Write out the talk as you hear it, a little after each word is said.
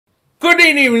Good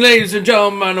evening, ladies and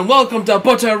gentlemen, and welcome to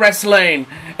Butterwrestling.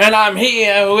 And I'm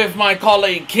here with my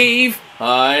colleague Keith.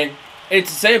 Hi. It's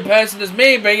the same person as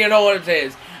me, but you know what it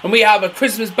is. And we have a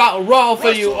Christmas Battle Royal for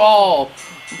you all.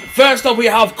 First up, we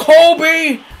have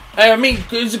Kobe.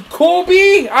 Is it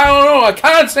Kobe? I don't know. I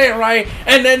can't say it right.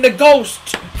 And then the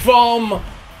Ghost from,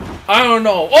 I don't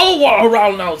know. Oh, what a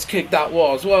roundhouse kick that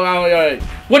was. Well,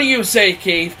 what do you say,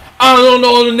 Keith? I don't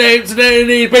know the names of any of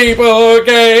these people,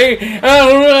 okay? I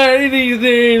don't know any of these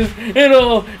names, you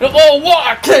know. Oh,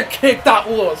 what a kick that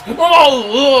was.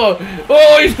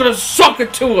 Oh, he's gonna suck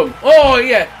it to him. Oh,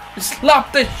 yeah.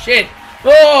 Slap the shit.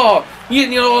 Oh, you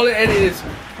know what it is.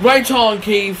 Right on,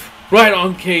 Keith. Right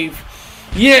on, Keith.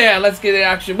 Yeah, let's get in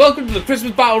action. Welcome to the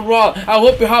Christmas Battle Royal. I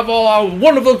hope you have all a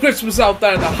wonderful Christmas out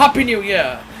there and a Happy New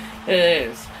Year. It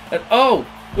is. And oh,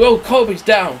 Kobe's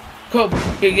down.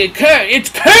 It's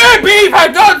Kirby,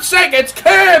 for God's sake, it's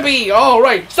Kirby!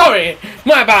 Alright, sorry,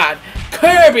 my bad.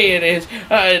 Kirby it is.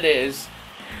 It is.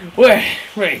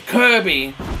 Wait,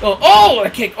 Kirby. Oh, a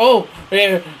kick. Oh,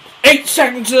 8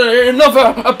 seconds,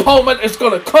 another opponent is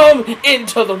gonna come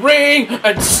into the ring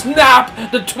and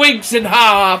snap the twigs in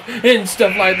half and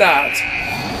stuff like that.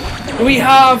 We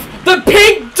have the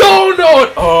pink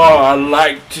donut. Oh, I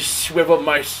like to swivel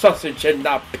my sausage in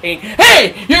that pink.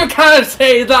 Hey, you can't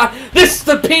say that. This is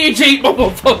the PG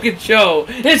motherfucking show.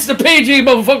 It's the PG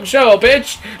motherfucking show,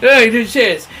 bitch. Hey, this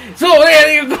is. So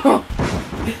there you go.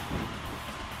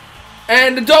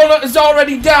 And the donut is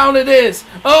already down. It is.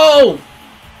 Oh,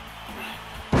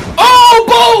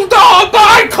 Bulldog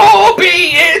by Kobe.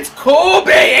 It's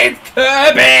Kobe. It's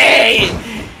Kirby.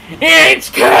 It's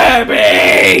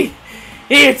Kirby.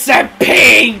 It's a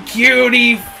pink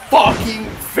cutie fucking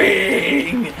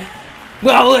thing.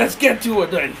 Well, let's get to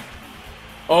it then.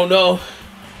 Oh no,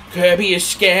 Kirby is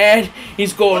scared.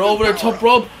 He's going over the top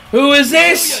rope. Who is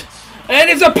this? And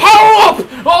it's a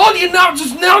power-up! All the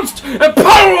announcers announced a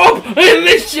power-up in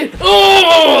this shit!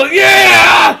 Oh,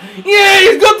 yeah! Yeah,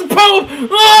 he's got the power-up!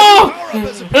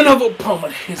 Oh! Another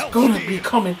opponent is gonna be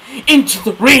coming into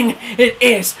the ring. It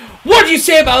is. What do you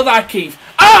say about that, Keith?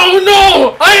 I don't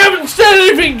know! I haven't said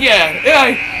anything yet!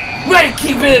 Right,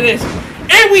 Keith, it is.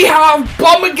 And we have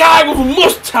Bomber Guy with a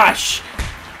mustache.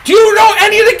 Do you know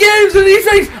any of the games of these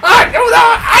things? I don't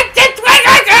know!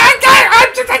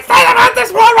 I'm just excited about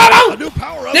this one right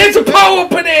now! There's a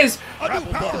power-up it is!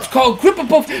 It's called Gripper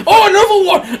Buff. Oh, another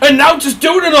one! And now just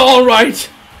doing it all right.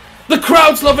 The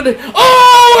crowd's loving it.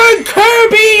 Oh, and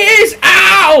Kirby is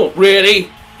out! Really?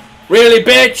 Really,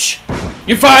 bitch?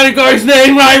 You finally got his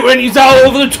name right when he's out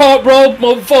over the top rope,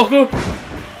 motherfucker.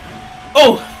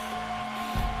 Oh.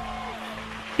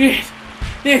 Yes.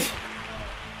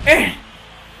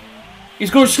 He's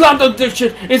going to slam on this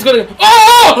shit. He's going to...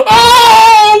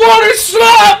 Oh! What a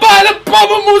slap by the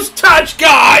Bomber Mustache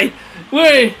guy!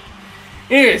 Wait.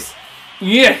 Yes.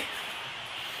 Yeah.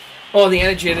 Oh, the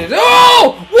energy in it.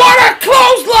 Oh! What a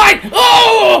clothesline!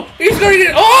 Oh! He's going to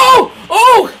get...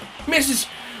 Oh! Misses.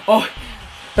 Oh.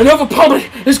 Another opponent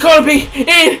is going to be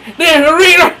in the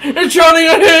arena. And Johnny,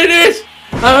 here it is.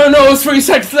 I don't know. It's 3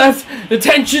 seconds left. The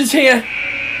tension's here.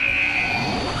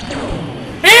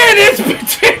 Here it is,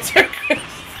 Potato Chris.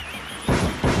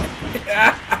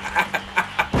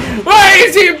 Why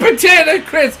is he Potato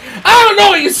Chris? I don't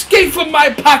know. He escaped from my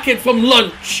packet from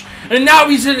lunch. And now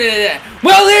he's in there.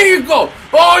 Well, there you go.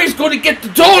 Oh, he's going to get the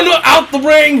donut out the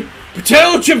ring.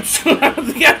 Potato chips out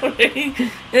the ring.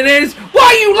 It is. Why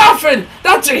are you laughing?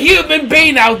 That's a human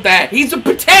being out there. He's a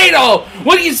potato.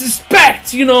 What do you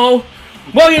suspect, you know?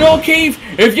 Well, you know, Keith,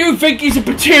 if you think he's a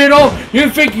potato, you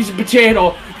think he's a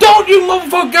potato. Don't you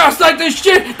motherfuckers like this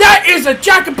shit? That is a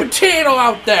jacket potato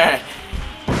out there.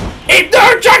 Ain't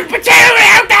no jacket potato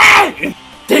out there.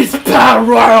 This Battle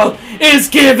Royal is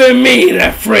giving me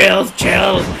the thrills,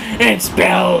 chills, and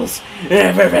spells, and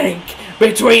everything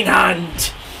between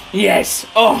hand. Yes.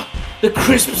 Oh, the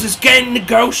Christmas is getting the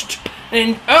Ghost,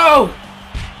 and oh,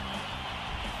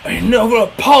 another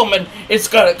opponent is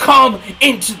gonna come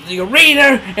into the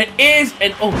arena and is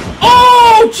and oh,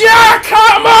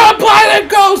 jackhammer by the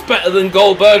Ghost, better than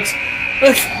Goldberg's,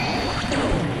 and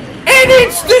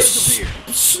it's the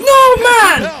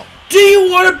snowman. Do you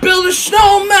want to build a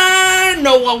snowman?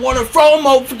 No, I want to throw him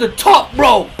over the top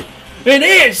rope. It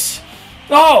is.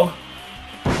 Oh,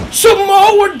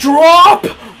 Samoa drop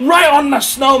right on the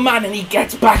snowman, and he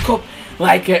gets back up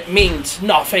like it means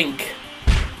nothing.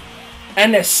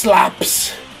 And the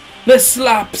slaps.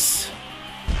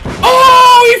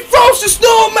 Oh, he throws the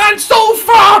snowman so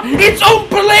far. It's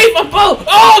unbelievable.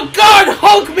 Oh, God,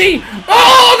 hug me.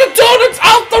 Oh, the donut's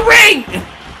out the ring.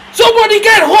 Somebody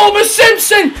get Homer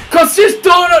Simpson, cause this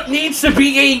donut needs to be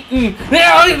eaten.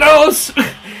 There he knows.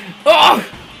 Oh.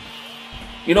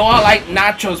 You know, I like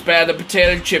nachos better than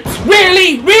potato chips.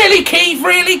 Really? Really, Keith?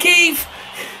 Really, Keith?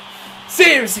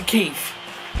 Seriously, Keith?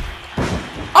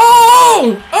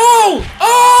 Oh! Oh!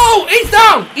 Oh! He's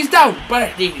down! He's down!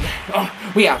 But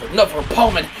we have another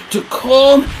opponent to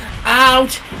come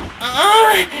out.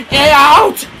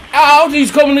 Out! Out! He's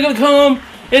coming, gonna come.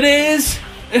 It is.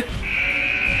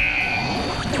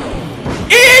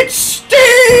 It's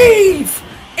Steve!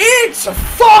 It's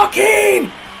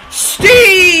fucking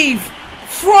Steve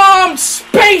from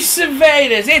Space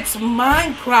Invaders. It's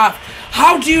Minecraft.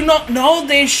 How do you not know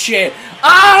this shit?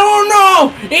 I don't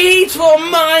know. He's for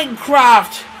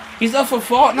Minecraft. He's not for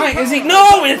Fortnite, is he?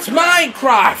 No, it's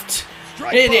Minecraft.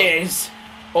 It is.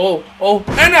 Oh, oh,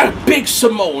 and a big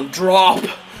Samoan drop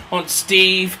on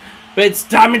Steve. But it's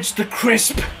damaged the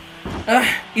crisp.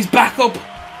 He's back up.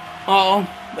 Uh oh.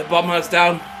 The bomber's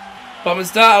down.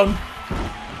 Bomber's down.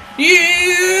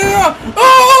 Yeah!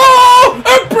 Oh!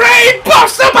 A brain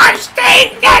buster by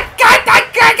Steve!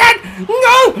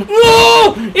 No!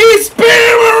 No! He's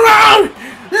spinning around!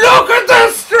 Look at the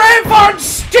strength on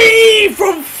Steve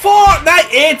from Fortnite!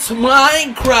 It's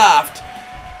Minecraft!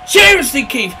 Seriously,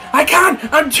 Keith, I can't.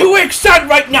 I'm too excited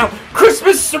right now.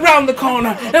 Christmas is around the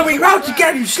corner, and we're about to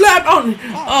get you slapped on.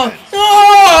 Oh,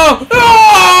 oh,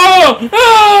 oh,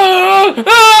 oh,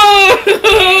 oh,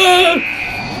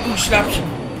 oh, slapped.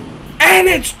 And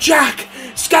it's Jack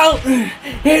Skeleton.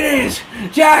 It is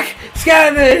Jack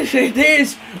Skeleton. It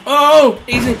is. Oh,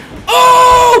 he's.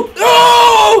 Oh,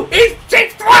 oh, he's.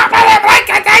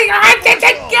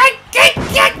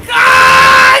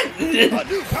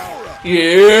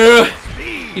 Yeah!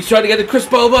 He's trying to get the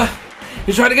crisp over.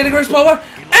 He's trying to get the crisp over.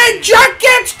 And Jack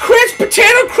gets crisp,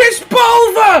 potato crisp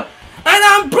over! And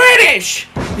I'm British!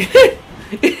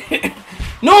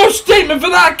 No statement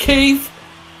for that, Keith!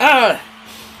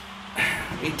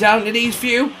 He down to these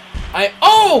few.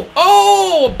 Oh!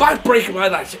 Backbreaker by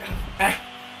that.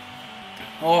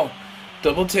 Oh,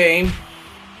 double team.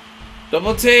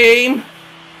 Double team.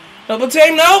 Double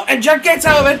team, no! And Jack gets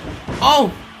out of it.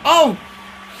 Oh!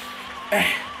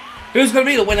 Who's gonna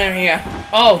be the winner here?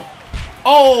 Oh!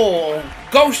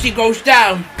 Ghosty goes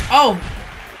down. Oh!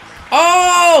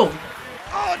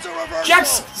 It's a reversal.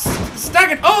 Jack's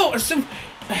staggered. Oh!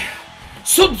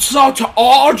 Some sort of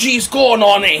orgy's going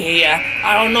on in here.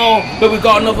 I don't know, but we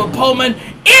got another opponent.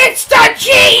 It's the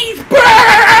cheeseburger!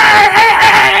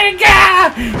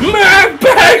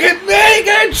 McBurger,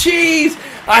 mega cheese!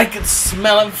 I can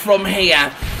smell it from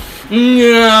here.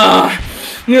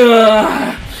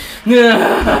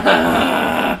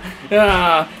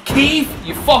 Keith,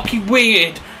 you fucking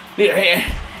weird.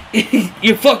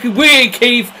 You fucking weird,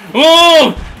 Keith.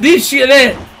 Oh, this shit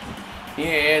is.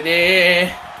 Yeah,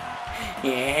 there.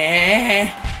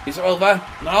 Yeah. Is it over?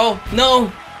 No.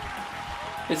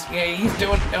 He's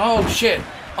doing. Oh shit.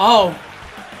 Oh.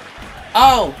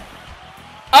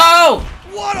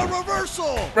 What a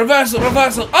reversal!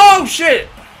 Reversal. Oh shit.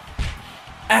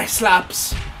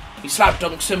 Slaps. He slap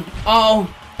dunks him. Oh,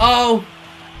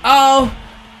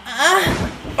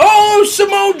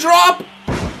 Samoan drop.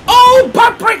 Oh,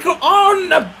 backbreaker on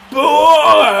the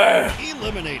board.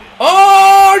 Eliminated.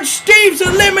 Oh, Steve's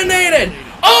eliminated.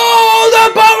 Oh, the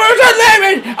bomber's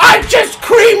eliminated. I just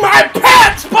creamed my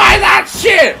pants by that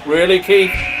shit. Really,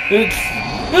 Keith?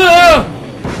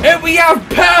 And we have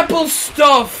purple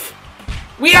stuff.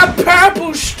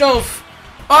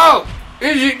 Oh,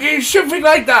 is something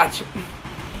like that.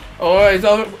 Oh, it's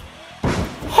over.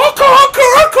 Hooker,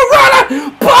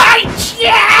 by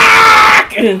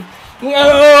Jack!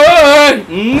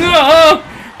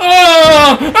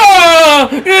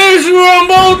 This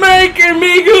rumble making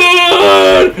me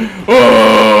good!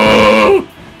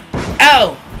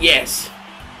 Oh, yes.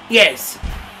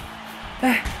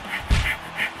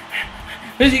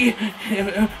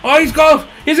 Oh, he's gone.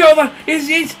 He's over. Is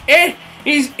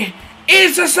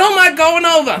the snowman going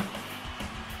over?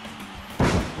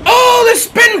 Oh, the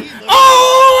spin!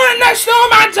 Oh, and the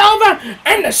snowman's over!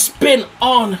 And the spin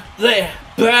on the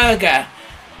burger.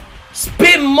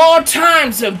 Spin more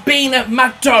times than being at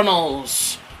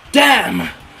McDonald's. Damn.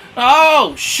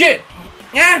 Oh, shit.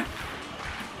 Yeah.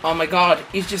 Oh, my God.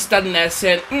 He's just standing there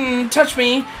saying, touch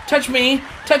me.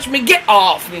 Get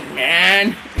off me,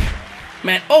 man.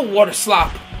 Man, oh, what a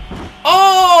slap.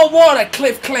 Oh, what a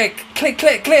click.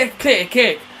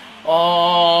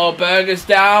 Oh, burger's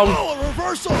down. Oh, a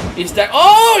reversal. He's down.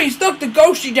 Oh, he's knocked the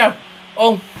ghosty down.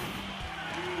 Oh.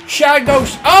 Shag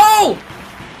ghost. Oh.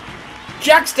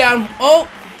 Jack's down. Oh.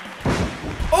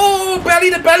 Oh, belly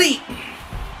to belly.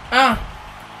 Yeah.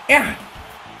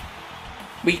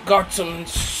 We got some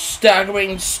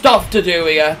staggering stuff to do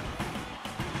here.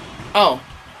 Oh.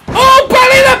 Oh,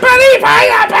 belly the burger!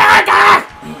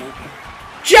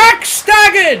 Jack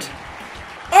staggered!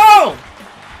 Oh!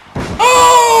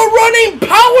 Oh, running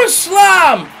power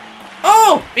slam!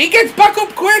 Oh, he gets back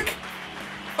up quick!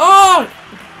 Oh,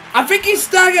 I think he's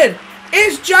staggered.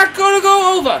 Is Jack gonna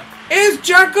go over? Is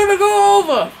Jack gonna go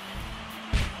over?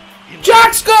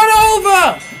 Jack's gone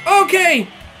over! Okay,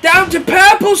 down to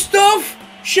purple stuff.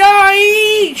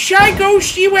 Shy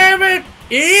Ghosty, wherever it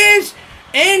is,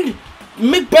 and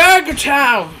McBurger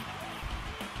Town.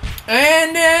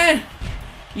 And,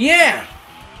 yeah.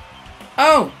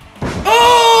 Oh.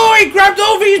 Oh, he grabbed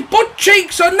over his butt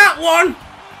cheeks on that one.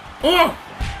 Oh,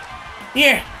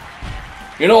 yeah.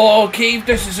 You know, Keith,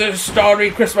 this is a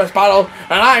story Christmas battle,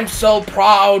 and I'm so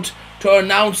proud to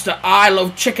announce that I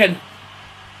love chicken.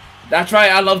 That's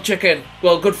right, I love chicken.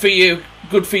 Well, good for you.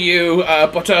 Good for you,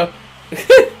 Butter.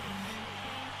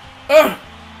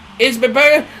 Is my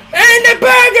burger? And the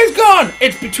burger's gone!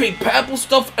 It's between purple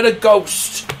stuff and a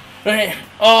ghost.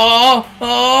 Oh,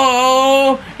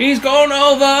 he's going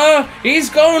over. He's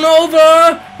going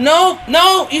over. No,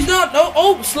 he's not. No,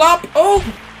 oh, slap. Oh.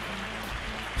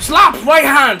 Slap, right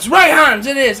hands,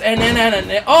 it is. And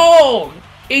then, oh,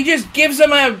 he just gives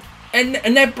him a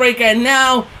net breaker. And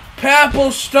now,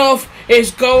 purple stuff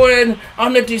is going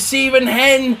on the deceiving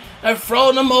hen and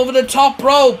throwing him over the top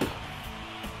rope.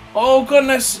 Oh,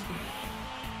 goodness.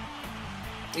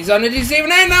 He's on the deceiving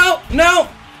hen now. No.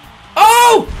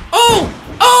 Oh,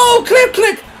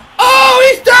 click. Oh,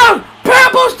 he's down.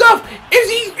 Purple stuff. Is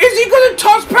he going to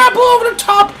toss purple over the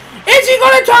top? Is he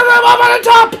going to toss him over the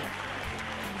top?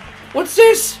 What's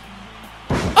this?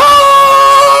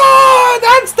 Oh,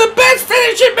 that's the best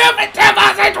finishing move in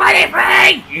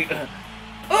 2023!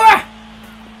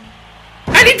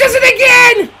 And he does it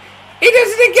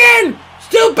again!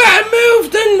 Still better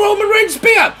move than Roman Reigns'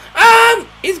 spear.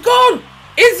 He's gone.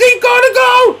 Is he gonna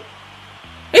go?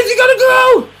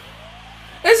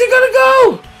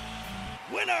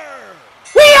 Winner!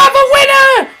 We have a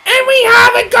winner! And we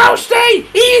have a Ghosty!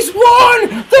 He's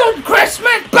won the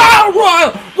Christmas Battle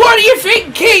Royal! What do you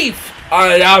think, Keith?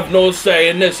 I have no say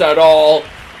in this at all.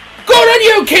 Good on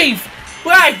you, Keith!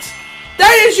 Right,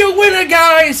 that is your winner,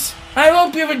 guys! I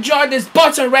hope you've enjoyed this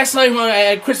Butter Wrestling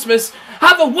Christmas.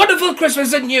 Have a wonderful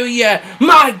Christmas and New Year!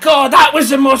 My God, that was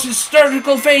the most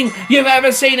hysterical thing you've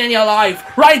ever seen in your life.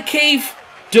 Right, Keith?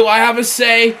 Do I have a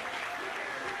say?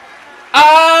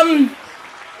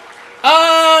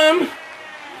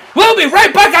 We'll be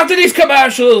right back after these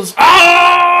commercials.